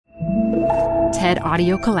TED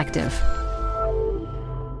Audio Collective.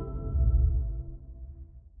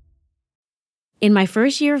 In my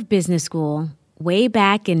first year of business school, way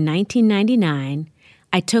back in 1999,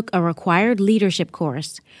 I took a required leadership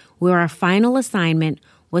course where our final assignment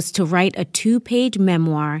was to write a 2-page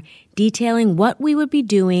memoir detailing what we would be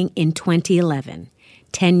doing in 2011,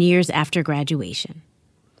 10 years after graduation.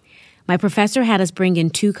 My professor had us bring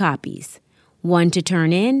in 2 copies, one to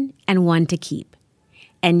turn in and one to keep.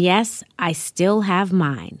 And yes, I still have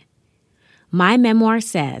mine. My memoir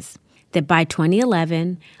says that by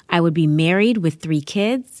 2011, I would be married with 3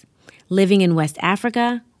 kids, living in West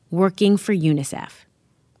Africa, working for UNICEF.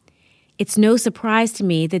 It's no surprise to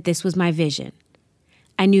me that this was my vision.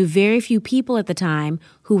 I knew very few people at the time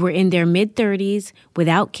who were in their mid-30s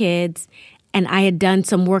without kids, and I had done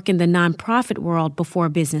some work in the nonprofit world before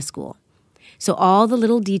business school. So all the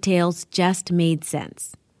little details just made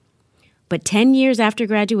sense. But 10 years after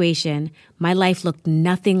graduation, my life looked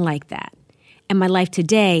nothing like that. And my life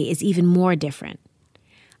today is even more different.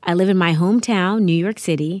 I live in my hometown, New York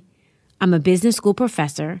City. I'm a business school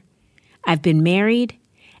professor. I've been married,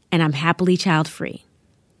 and I'm happily child-free.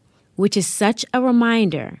 Which is such a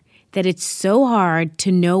reminder that it's so hard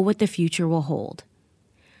to know what the future will hold.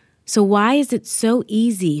 So why is it so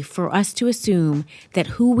easy for us to assume that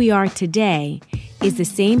who we are today is the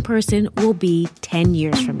same person we'll be 10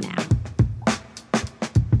 years from now?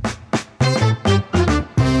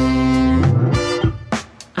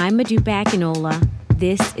 I'm Modupe Akinola.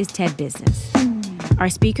 This is TED Business. Our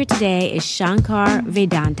speaker today is Shankar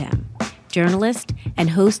Vendantam, journalist and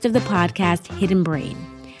host of the podcast Hidden Brain,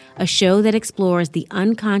 a show that explores the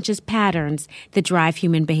unconscious patterns that drive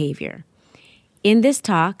human behavior. In this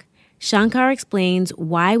talk, Shankar explains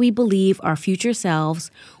why we believe our future selves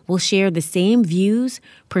will share the same views,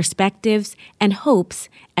 perspectives, and hopes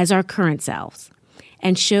as our current selves,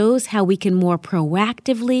 and shows how we can more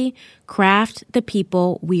proactively craft the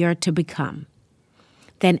people we are to become.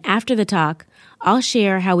 Then after the talk, I'll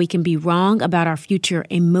share how we can be wrong about our future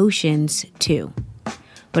emotions too.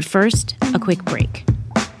 But first, a quick break.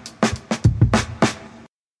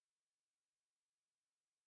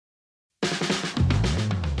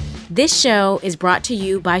 This show is brought to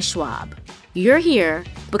you by Schwab. You're here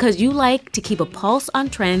because you like to keep a pulse on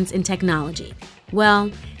trends in technology. Well,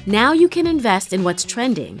 now you can invest in what's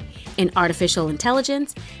trending in artificial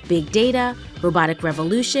intelligence, big data, robotic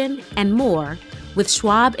revolution, and more with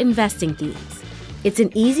Schwab Investing Themes. It's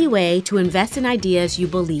an easy way to invest in ideas you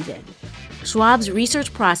believe in. Schwab's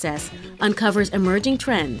research process uncovers emerging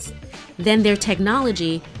trends. Then their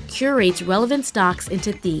technology curates relevant stocks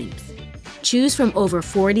into themes. Choose from over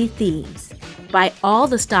 40 themes. Buy all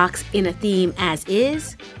the stocks in a theme as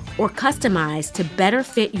is or customize to better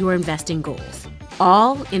fit your investing goals.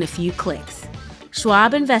 All in a few clicks.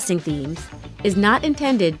 Schwab Investing Themes is not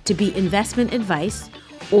intended to be investment advice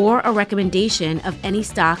or a recommendation of any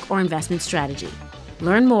stock or investment strategy.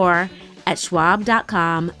 Learn more at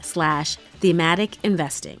schwab.com/thematic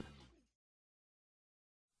investing.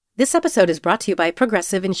 This episode is brought to you by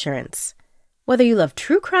Progressive Insurance. Whether you love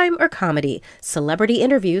true crime or comedy, celebrity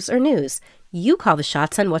interviews or news, you call the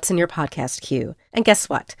shots on what's in your podcast queue. And guess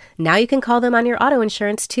what? Now you can call them on your auto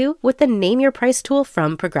insurance too with the Name Your Price tool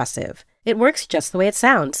from Progressive. It works just the way it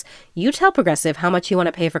sounds. You tell Progressive how much you want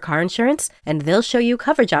to pay for car insurance, and they'll show you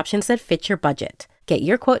coverage options that fit your budget. Get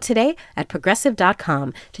your quote today at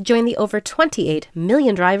Progressive.com to join the over 28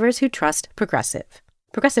 million drivers who trust Progressive.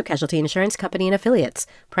 Progressive Casualty Insurance Company and Affiliates.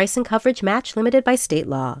 Price and coverage match limited by state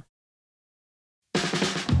law.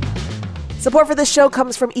 Support for this show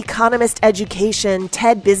comes from Economist Education.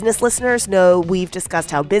 TED Business listeners know we've discussed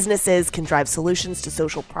how businesses can drive solutions to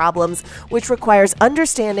social problems, which requires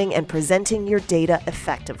understanding and presenting your data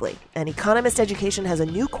effectively. And Economist Education has a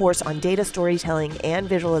new course on data storytelling and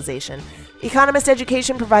visualization. Economist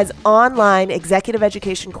Education provides online executive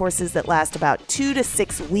education courses that last about 2 to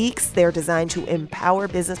 6 weeks. They're designed to empower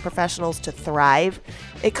business professionals to thrive.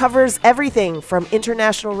 It covers everything from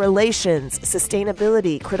international relations,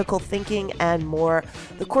 sustainability, critical thinking, and more.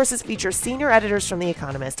 The courses feature senior editors from The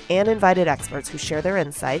Economist and invited experts who share their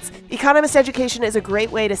insights. Economist Education is a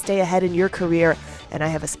great way to stay ahead in your career, and I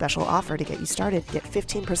have a special offer to get you started. Get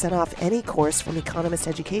 15% off any course from Economist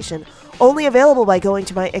Education, only available by going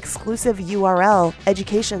to my exclusive URL,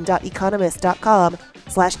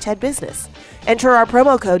 education.economist.com/TEDbusiness. Enter our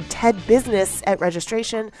promo code TEDbusiness at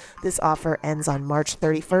registration. This offer ends on March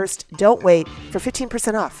 31st. Don't wait for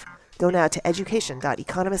 15% off. Go now to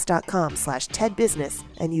education.economist.com/TEDbusiness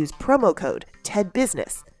and use promo code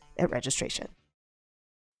TEDbusiness at registration.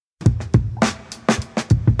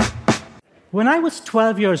 When I was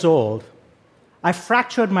 12 years old, I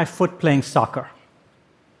fractured my foot playing soccer.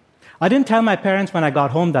 I didn't tell my parents when I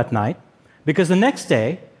got home that night because the next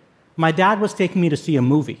day, my dad was taking me to see a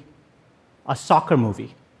movie, a soccer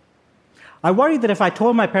movie. I worried that if I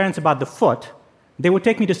told my parents about the foot, they would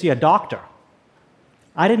take me to see a doctor.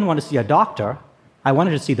 I didn't want to see a doctor. I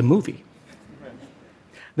wanted to see the movie.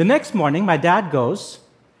 The next morning, my dad goes,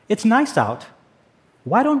 "It's nice out.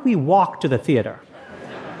 Why don't we walk to the theater?"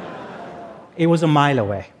 It was a mile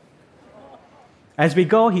away. As we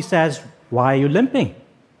go, he says, "Why are you limping?"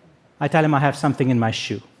 I tell him I have something in my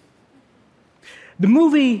shoe. The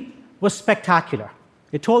movie was spectacular.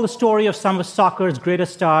 It told the story of some of soccer's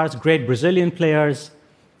greatest stars, great Brazilian players.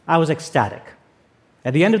 I was ecstatic.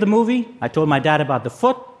 At the end of the movie, I told my dad about the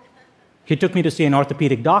foot. He took me to see an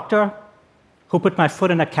orthopedic doctor who put my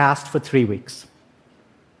foot in a cast for 3 weeks.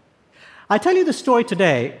 I tell you the story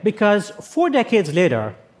today because 4 decades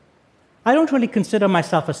later, I don't really consider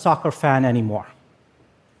myself a soccer fan anymore.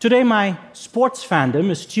 Today, my sports fandom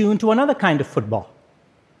is tuned to another kind of football.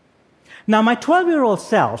 Now, my 12-year-old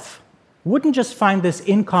self wouldn't just find this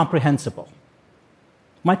incomprehensible.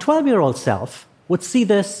 My 12-year-old self would see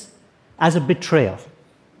this as a betrayal.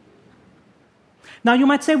 Now, you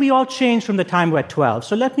might say we all change from the time we're 12,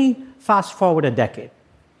 so let me fast forward a decade.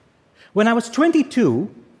 When I was 22,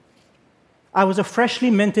 I was a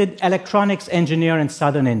freshly minted electronics engineer in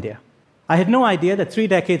southern India. I had no idea that 3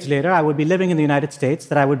 decades later I would be living in the United States,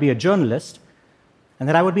 that I would be a journalist, and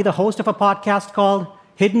that I would be the host of a podcast called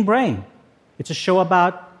Hidden Brain. It's a show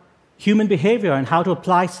about human behavior and how to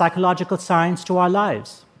apply psychological science to our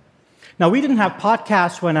lives. Now, we didn't have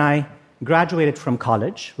podcasts when I graduated from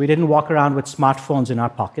college. We didn't walk around with smartphones in our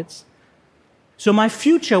pockets. So my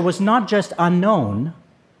future was not just unknown,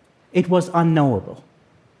 it was unknowable.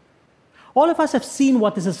 All of us have seen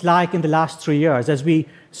what this is like in the last 3 years as we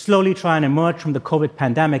slowly try and emerge from the COVID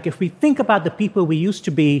pandemic. If we think about the people we used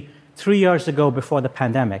to be 3 years ago before the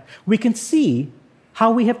pandemic, we can see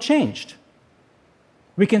how we have changed.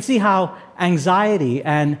 We can see how anxiety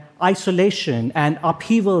and isolation and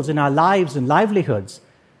upheavals in our lives and livelihoods,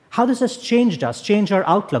 how this has changed us, changed our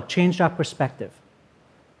outlook, changed our perspective.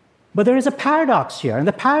 But there is a paradox here, and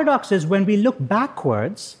the paradox is when we look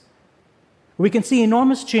backwards, we can see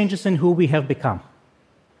enormous changes in who we have become.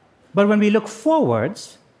 But when we look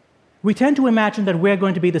forwards, we tend to imagine that we're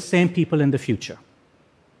going to be the same people in the future.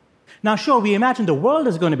 Now, sure, we imagine the world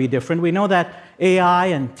is going to be different. We know that AI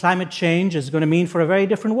and climate change is going to mean for a very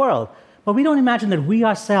different world. But we don't imagine that we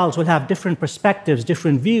ourselves will have different perspectives,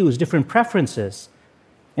 different views, different preferences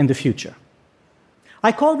in the future.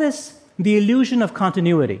 I call this the illusion of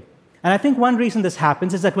continuity. And I think one reason this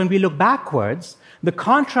happens is that when we look backwards, the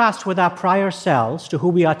contrast with our prior selves to who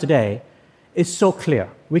we are today is so clear.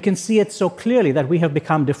 We can see it so clearly that we have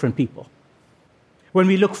become different people. When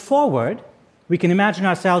we look forward, we can imagine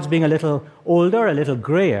ourselves being a little older, a little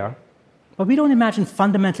grayer, but we don't imagine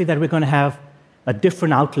fundamentally that we're going to have a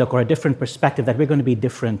different outlook or a different perspective, that we're going to be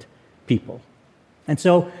different people. And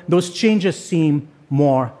so those changes seem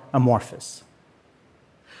more amorphous.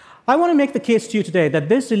 I want to make the case to you today that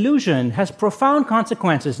this illusion has profound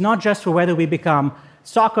consequences, not just for whether we become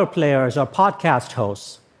soccer players or podcast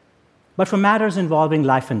hosts, but for matters involving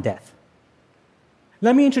life and death.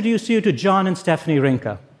 Let me introduce you to John and Stephanie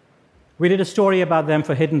Rinka. We did a story about them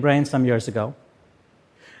for Hidden Brain some years ago.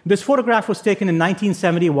 This photograph was taken in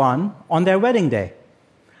 1971 on their wedding day.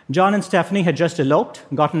 John and Stephanie had just eloped,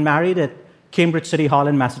 gotten married at Cambridge City Hall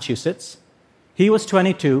in Massachusetts. He was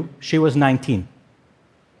 22, she was 19.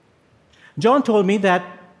 John told me that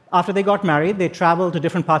after they got married, they traveled to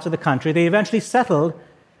different parts of the country. They eventually settled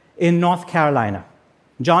in North Carolina.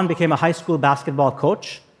 John became a high school basketball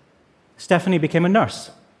coach. Stephanie became a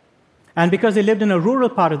nurse. And because they lived in a rural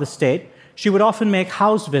part of the state, she would often make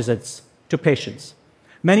house visits to patients.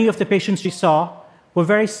 Many of the patients she saw were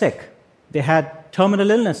very sick. They had terminal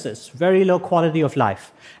illnesses, very low quality of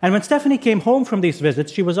life. And when Stephanie came home from these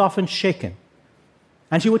visits, she was often shaken.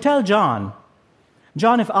 And she would tell John,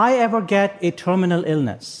 "John, if I ever get a terminal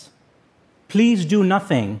illness, please do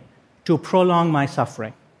nothing to prolong my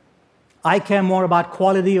suffering. I care more about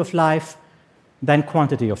quality of life than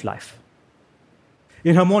quantity of life."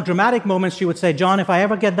 In her more dramatic moments, she would say, "John, if I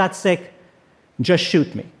ever get that sick, just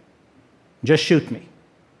shoot me. Just shoot me."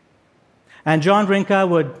 And John Rinka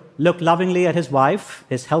would look lovingly at his wife,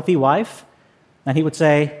 his healthy wife, and he would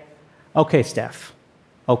say, "Okay, Steph,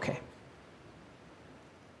 okay."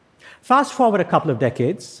 Fast forward a couple of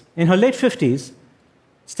decades. In her late 50s,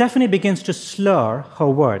 Stephanie begins to slur her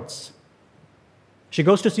words. She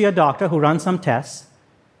goes to see a doctor who runs some tests,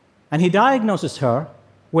 and he diagnoses her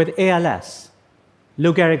with ALS,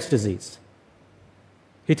 Lou Gehrig's disease.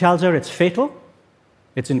 He tells her it's fatal,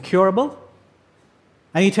 It's incurable.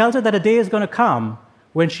 And he tells her that a day is going to come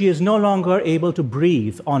when she is no longer able to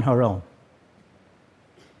breathe on her own.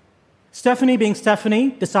 Stephanie, being Stephanie,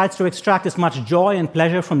 decides to extract as much joy and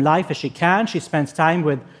pleasure from life as she can. She spends time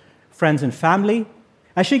with friends and family.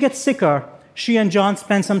 As she gets sicker, she and John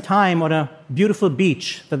spend some time on a beautiful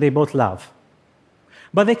beach that they both love.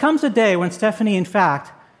 But there comes a day when Stephanie, in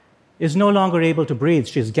fact, is no longer able to breathe.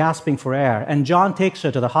 She's gasping for air, and John takes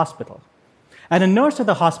her to the hospital. And a nurse at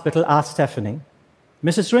the hospital asks Stephanie,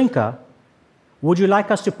 "Mrs. Rinka, would you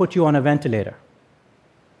like us to put you on a ventilator?"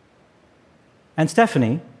 And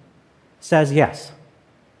Stephanie says yes.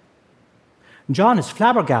 John is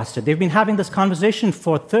flabbergasted. They've been having this conversation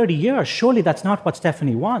for 30 years. Surely that's not what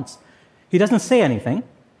Stephanie wants. He doesn't say anything.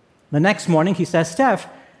 The next morning he says, "Steph,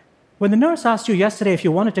 when the nurse asked you yesterday if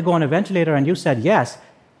you wanted to go on a ventilator and you said yes,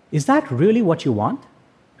 is that really what you want?"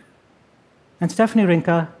 And Stephanie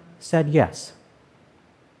Rinka said yes.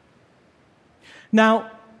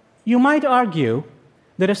 Now, you might argue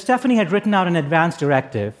that if Stephanie had written out an advance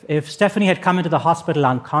directive, if Stephanie had come into the hospital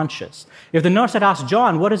unconscious, if the nurse had asked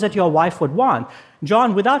John, "What is it your wife would want?"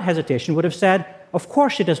 John, without hesitation, would have said, "Of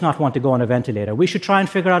course she does not want to go on a ventilator. We should try and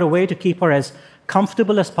figure out a way to keep her as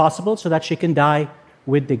comfortable as possible so that she can die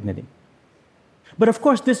with dignity." But of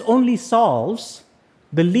course, this only solves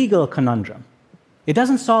the legal conundrum. It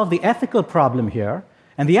doesn't solve the ethical problem here.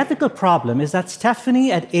 And the ethical problem is that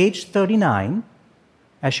Stephanie, at age 39,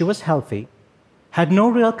 as she was healthy, had no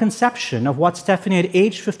real conception of what Stephanie at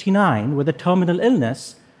age 59, with a terminal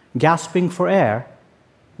illness, gasping for air,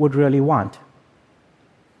 would really want.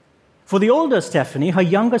 For the older Stephanie, her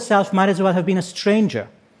younger self might as well have been a stranger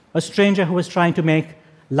who was trying to make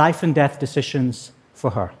life and death decisions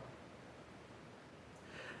for her.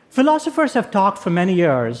 Philosophers have talked for many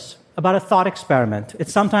years about a thought experiment.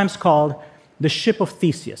 It's sometimes called the ship of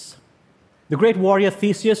Theseus. The great warrior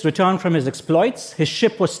Theseus returned from his exploits. His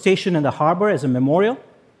ship was stationed in the harbor as a memorial.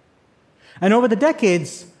 And over the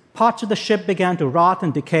decades, parts of the ship began to rot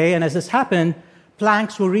and decay, and as this happened,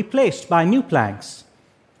 planks were replaced by new planks,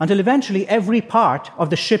 until eventually every part of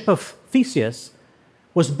the ship of Theseus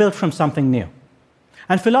was built from something new.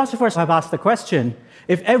 And philosophers have asked the question,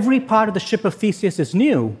 if every part of the ship of Theseus is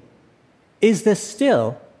new, is this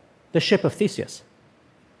still the ship of Theseus?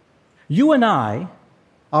 You and I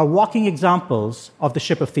are walking examples of the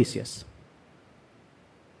ship of Theseus.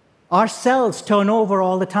 Our cells turn over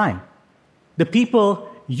all the time. The people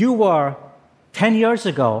you were 10 years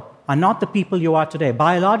ago are not the people you are today.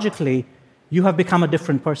 Biologically, you have become a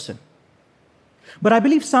different person. But I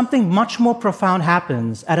believe something much more profound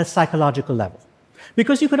happens at a psychological level.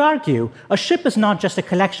 Because you could argue, a ship is not just a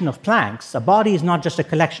collection of planks, a body is not just a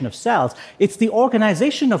collection of cells, it's the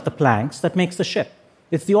organization of the planks that makes the ship.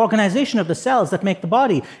 It's the organization of the cells that make the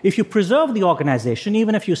body. If you preserve the organization,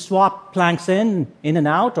 even if you swap planks in and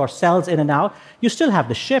out, or cells in and out, you still have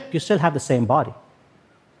the ship, you still have the same body.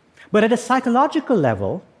 But at a psychological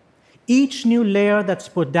level, each new layer that's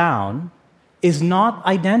put down is not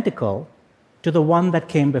identical to the one that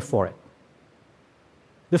came before it.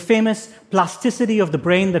 The famous plasticity of the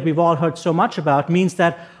brain that we've all heard so much about means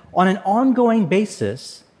that on an ongoing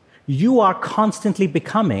basis, you are constantly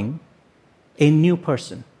becoming a new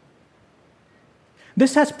person.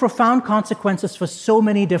 This has profound consequences for so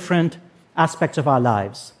many different aspects of our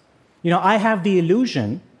lives. You know, I have the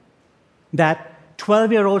illusion that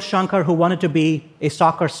 12-year-old Shankar who wanted to be a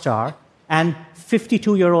soccer star, and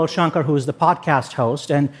 52-year-old Shankar who is the podcast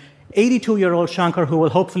host, and 82-year-old Shankar who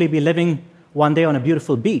will hopefully be living one day on a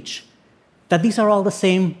beautiful beach, that these are all the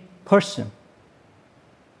same person.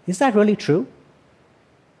 Is that really true?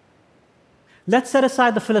 Let's set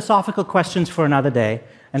aside the philosophical questions for another day,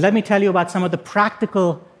 and let me tell you about some of the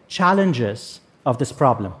practical challenges of this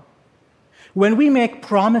problem. When we make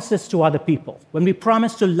promises to other people, when we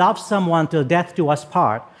promise to love someone till death do us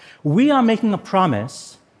part, we are making a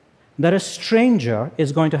promise that a stranger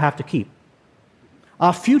is going to have to keep.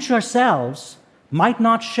 Our future selves might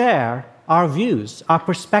not share our views, our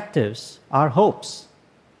perspectives, our hopes.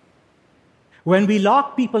 When we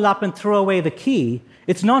lock people up and throw away the key,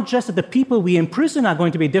 it's not just that the people we imprison are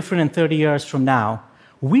going to be different in 30 years from now.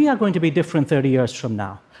 We are going to be different 30 years from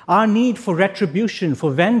now. Our need for retribution,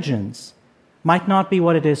 for vengeance, might not be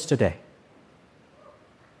what it is today.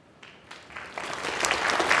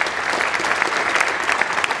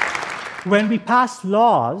 When we pass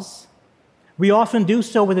laws, we often do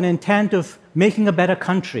so with an intent of making a better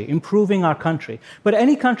country, improving our country. But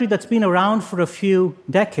any country that's been around for a few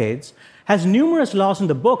decades has numerous laws in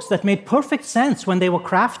the books that made perfect sense when they were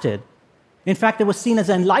crafted. In fact, they were seen as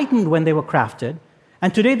enlightened when they were crafted,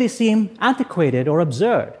 and today they seem antiquated or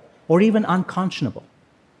absurd or even unconscionable.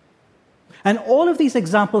 And all of these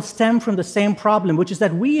examples stem from the same problem, which is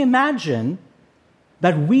that we imagine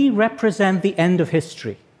that we represent the end of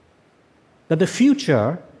history, that the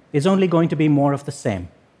future is only going to be more of the same.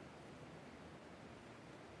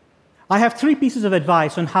 I have 3 pieces of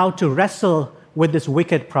advice on how to wrestle with this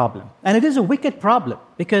wicked problem. And it is a wicked problem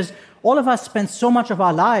because all of us spend so much of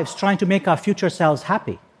our lives trying to make our future selves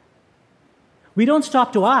happy. We don't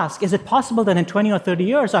stop to ask, is it possible that in 20 or 30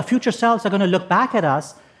 years, our future selves are going to look back at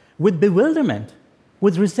us with bewilderment,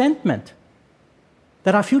 with resentment?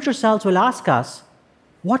 That our future selves will ask us,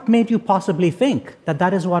 what made you possibly think that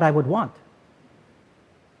that is what I would want?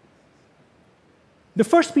 The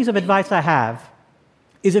first piece of advice I have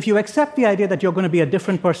is if you accept the idea that you're going to be a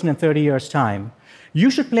different person in 30 years' time,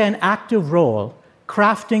 you should play an active role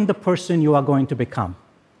crafting the person you are going to become.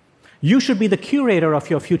 You should be the curator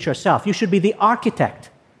of your future self. You should be the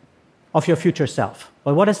architect of your future self.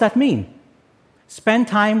 Well, what does that mean? Spend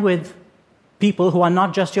time with people who are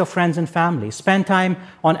not just your friends and family. Spend time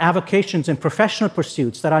on avocations and professional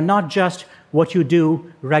pursuits that are not just what you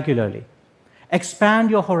do regularly.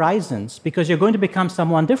 Expand your horizons because you're going to become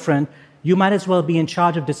someone different. You might as well be in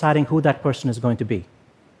charge of deciding who that person is going to be.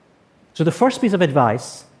 So the first piece of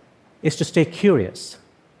advice is to stay curious.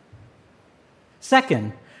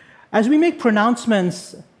 Second, as we make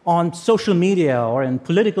pronouncements on social media or in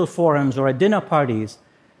political forums or at dinner parties,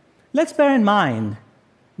 let's bear in mind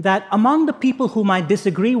that among the people who might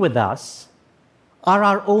disagree with us are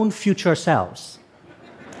our own future selves.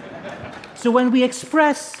 So when we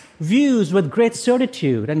express views with great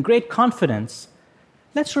certitude and great confidence,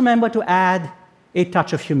 let's remember to add a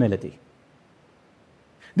touch of humility.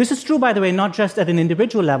 This is true, by the way, not just at an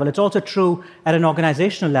individual level, it's also true at an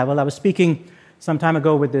organizational level. I was speaking some time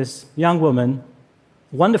ago with this young woman,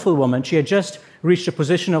 wonderful woman. She had just reached a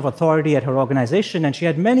position of authority at her organization, and she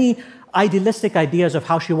had many idealistic ideas of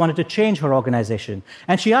how she wanted to change her organization.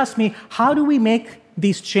 And she asked me, how do we make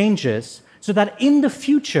these changes so that in the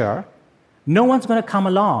future, no one's going to come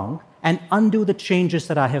along and undo the changes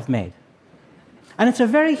that I have made? And it's a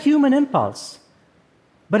very human impulse,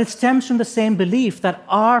 but it stems from the same belief that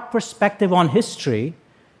our perspective on history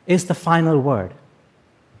is the final word.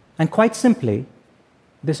 And quite simply,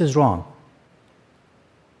 this is wrong.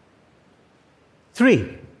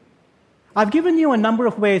 3, I've given you a number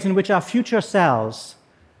of ways in which our future selves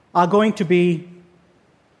are going to be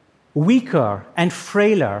weaker and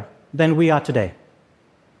frailer than we are today.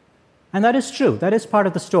 And that is true. That is part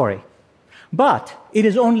of the story. But it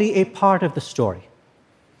is only a part of the story.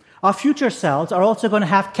 Our future selves are also going to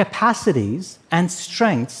have capacities and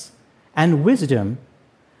strengths and wisdom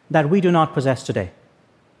that we do not possess today.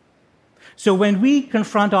 So when we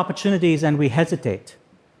confront opportunities and we hesitate,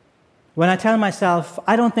 when I tell myself,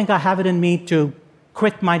 I don't think I have it in me to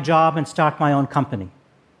quit my job and start my own company,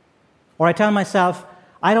 or I tell myself,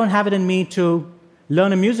 I don't have it in me to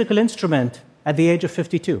learn a musical instrument at the age of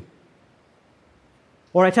 52,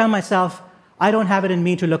 or I tell myself, I don't have it in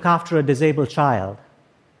me to look after a disabled child,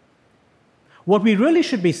 what we really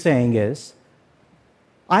should be saying is,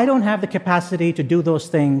 I don't have the capacity to do those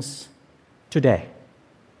things today.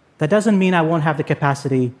 That doesn't mean I won't have the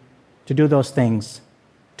capacity to do those things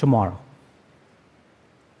tomorrow.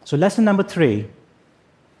 So lesson number 3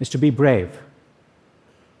 is to be brave.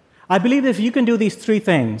 I believe that if you can do these 3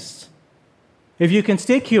 things, if you can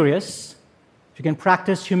stay curious, if you can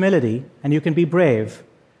practice humility, and you can be brave,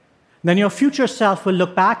 then your future self will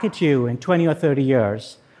look back at you in 20 or 30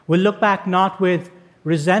 years, will look back not with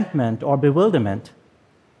resentment or bewilderment,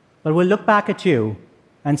 but will look back at you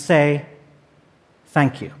and say,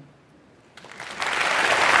 thank you.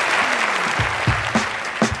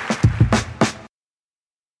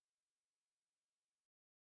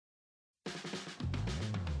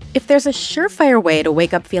 If there's a surefire way to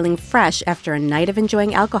wake up feeling fresh after a night of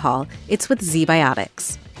enjoying alcohol, it's with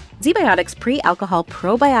ZBiotics. ZBiotics Pre-Alcohol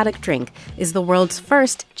Probiotic Drink is the world's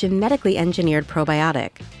first genetically engineered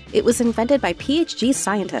probiotic. It was invented by PhD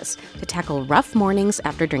scientists to tackle rough mornings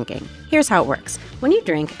after drinking. Here's how it works. When you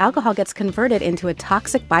drink, alcohol gets converted into a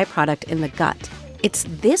toxic byproduct in the gut. It's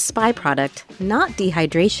this byproduct, not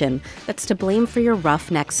dehydration, that's to blame for your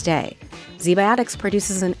rough next day. ZBiotics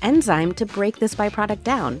produces an enzyme to break this byproduct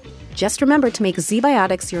down. Just remember to make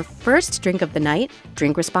ZBiotics your first drink of the night,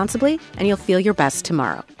 drink responsibly, and you'll feel your best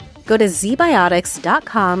tomorrow. Go to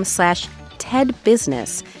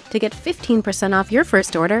zbiotics.com/TEDbusiness to get 15% off your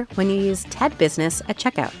first order when you use TEDbusiness at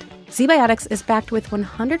checkout. ZBiotics is backed with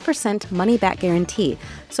 100% money-back guarantee,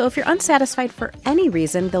 so if you're unsatisfied for any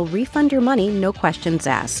reason, they'll refund your money, no questions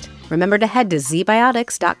asked. Remember to head to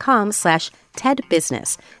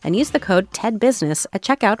zbiotics.com/TEDbusiness and use the code TEDbusiness at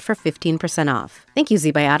checkout for 15% off. Thank you,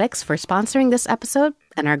 ZBiotics, for sponsoring this episode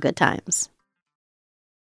and our good times.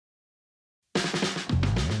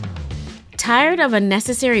 Tired of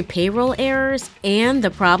unnecessary payroll errors and the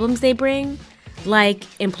problems they bring? Like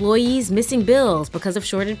employees missing bills because of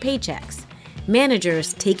shorted paychecks,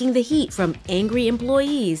 managers taking the heat from angry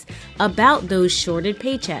employees about those shorted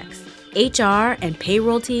paychecks, HR and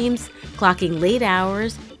payroll teams clocking late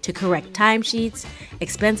hours to correct timesheets,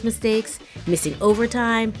 expense mistakes, missing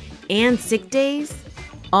overtime, and sick days.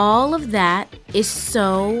 All of that is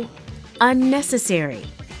so unnecessary.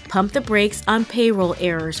 Pump the brakes on payroll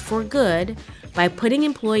errors for good by putting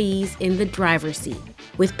employees in the driver's seat.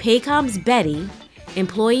 With Paycom's Betty,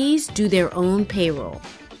 employees do their own payroll.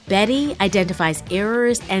 Betty identifies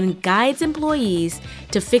errors and guides employees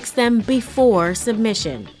to fix them before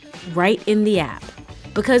submission, right in the app.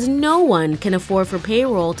 Because no one can afford for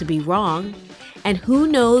payroll to be wrong, and who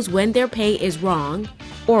knows when their pay is wrong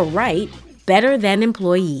or right better than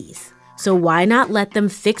employees. So why not let them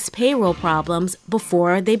fix payroll problems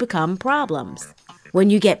before they become problems? When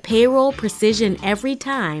you get payroll precision every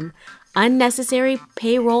time, unnecessary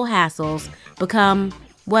payroll hassles become,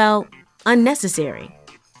 well, unnecessary.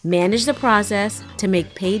 Manage the process to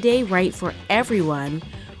make payday right for everyone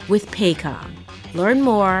with Paycom. Learn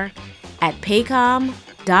more at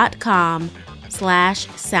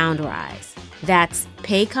paycom.com/soundrise. That's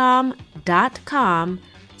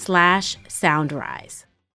paycom.com/soundrise.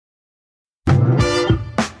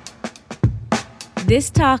 This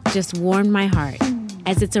talk just warmed my heart,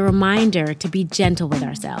 as it's a reminder to be gentle with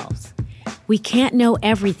ourselves. We can't know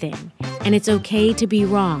everything, and it's okay to be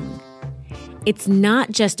wrong. It's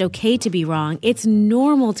not just okay to be wrong, it's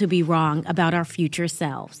normal to be wrong about our future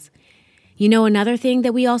selves. You know another thing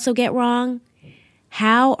that we also get wrong?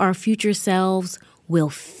 How our future selves will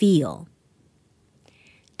feel.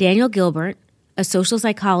 Daniel Gilbert, a social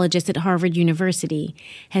psychologist at Harvard University,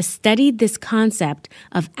 has studied this concept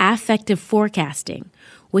of affective forecasting,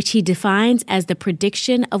 which he defines as the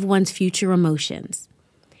prediction of one's future emotions.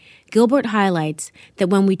 Gilbert highlights that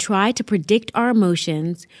when we try to predict our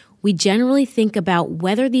emotions, we generally think about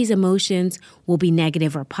whether these emotions will be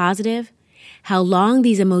negative or positive, how long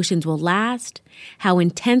these emotions will last, how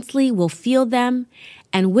intensely we'll feel them,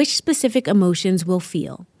 and which specific emotions we'll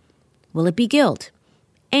feel. Will it be guilt,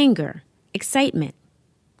 anger, excitement?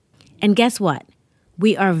 And guess what?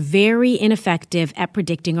 We are very ineffective at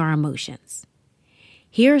predicting our emotions.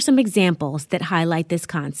 Here are some examples that highlight this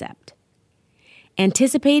concept.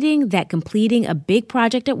 Anticipating that completing a big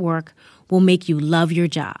project at work will make you love your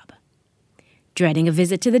job. Dreading a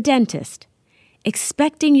visit to the dentist.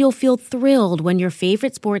 Expecting you'll feel thrilled when your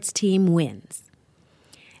favorite sports team wins.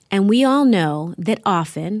 And we all know that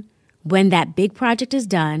often, when that big project is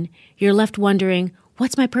done, you're left wondering,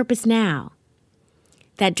 what's my purpose now?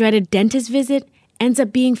 That dreaded dentist visit ends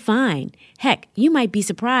up being fine. Heck, you might be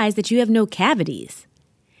surprised that you have no cavities.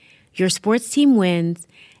 Your sports team wins,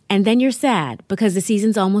 and then you're sad because the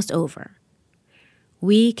season's almost over.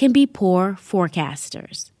 We can be poor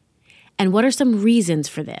forecasters. And what are some reasons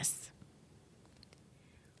for this?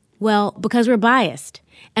 Well, because we're biased,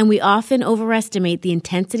 and we often overestimate the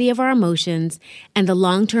intensity of our emotions and the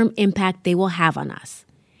long-term impact they will have on us.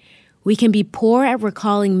 We can be poor at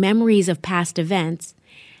recalling memories of past events,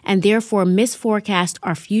 and therefore misforecast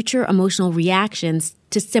our future emotional reactions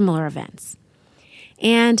to similar events.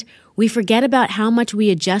 And we forget about how much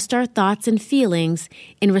we adjust our thoughts and feelings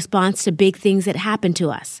in response to big things that happen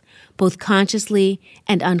to us, both consciously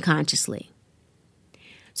and unconsciously.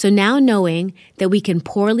 So now knowing that we can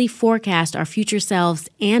poorly forecast our future selves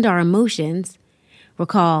and our emotions,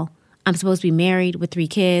 recall, I'm supposed to be married with 3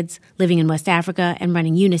 kids, living in West Africa, and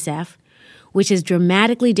running UNICEF, which is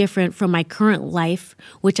dramatically different from my current life,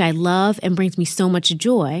 which I love and brings me so much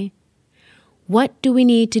joy. What do we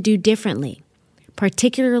need to do differently,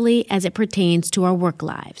 particularly as it pertains to our work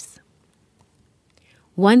lives?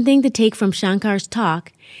 One thing to take from Shankar's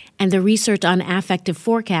talk and the research on affective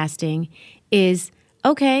forecasting is,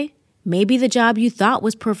 okay, maybe the job you thought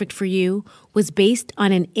was perfect for you was based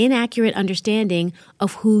on an inaccurate understanding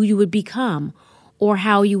of who you would become or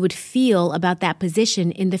how you would feel about that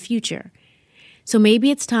position in the future. So maybe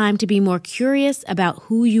it's time to be more curious about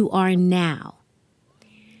who you are now.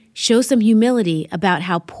 Show some humility about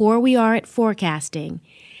how poor we are at forecasting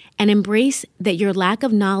and embrace that your lack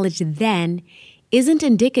of knowledge then isn't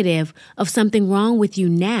indicative of something wrong with you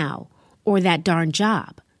now or that darn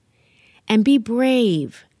job. And be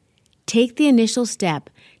brave. Take the initial step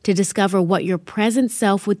to discover what your present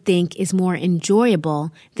self would think is more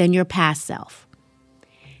enjoyable than your past self.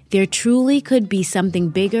 there truly could be something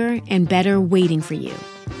bigger and better waiting for you.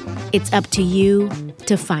 It's up to you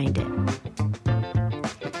to find it.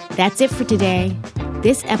 That's it for today.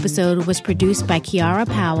 This episode was produced by Kiara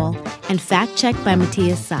Powell and fact-checked by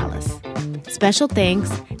Matthias Salas. Special thanks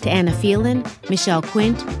to Anna Phelan, Michelle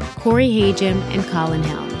Quint, Corey Hagem, and Colin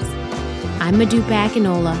Helms. I'm Modupe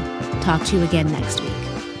Akinola. Talk to you again next week.